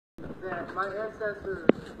that my ancestors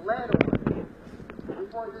bled on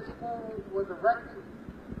before this school was erected.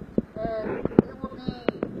 And it would be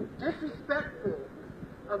disrespectful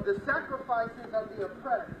of the sacrifices of the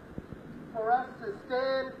oppressed for us to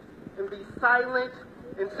stand and be silent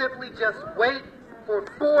and simply just wait for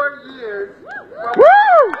 4 years.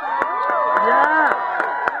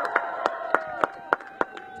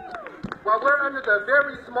 While we're under the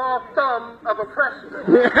very small thumb of oppression.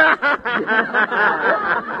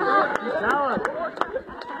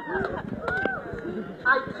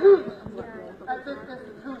 I teach at this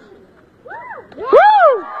institution.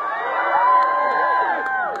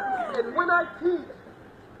 And when I teach,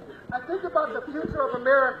 I think about the future of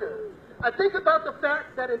America. I think about the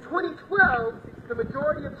fact that in 2012, the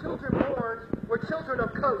majority of children born were children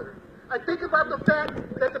of color. I think about the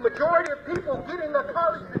fact that the majority of people getting a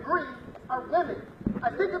college degree are women. I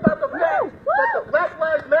think about the fact that the Black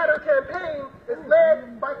Lives Matter campaign is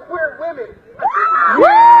led by queer women.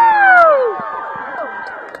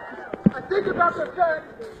 I think about the fact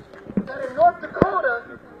that in North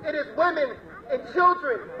Dakota, it is women and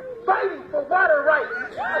children fighting for water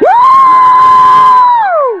rights.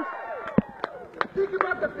 Think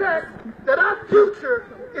about the fact that our future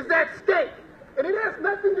is at stake. And it has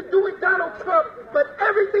nothing to do with Donald Trump, but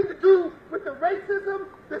everything to do with the racism,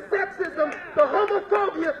 the sexism, the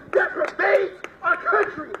homophobia that pervades our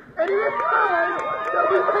country. And it is time that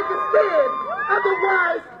we take a stand.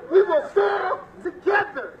 Otherwise, we will fall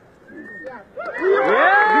together. We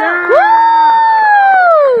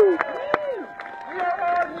are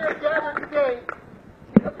all here gathered today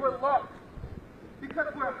because we're lost, because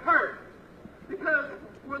we're hurt, because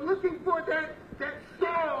we're looking for that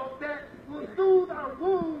salve that will soothe our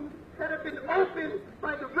wounds that have been opened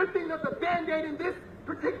by the ripping of the Band-Aid in this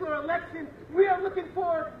particular election. We are looking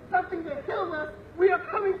for something to heal us. We are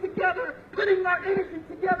coming together, putting our energy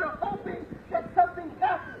together, hoping that something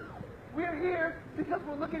happens. We're here because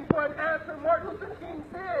we're looking for an answer. Martin Luther King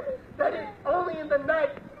said that only in the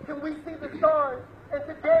night can we see the stars. And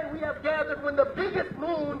today we have gathered when the biggest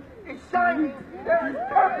moon is shining. There is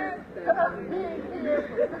purpose to us being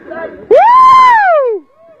here tonight. Woo!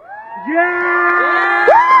 Yeah!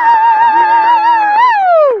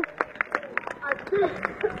 I think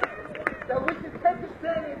that we should take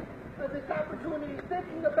advantage of this opportunity,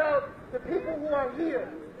 thinking about the people who are here.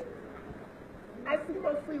 I see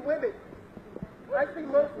mostly women. I see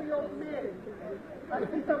mostly old men. I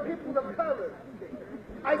see some people of color.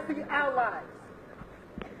 I see allies.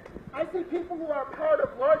 I see people who are part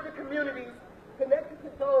of larger communities connected to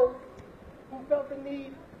those who felt the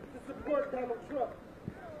need to support Donald Trump.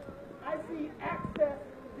 I see access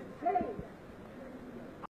to change.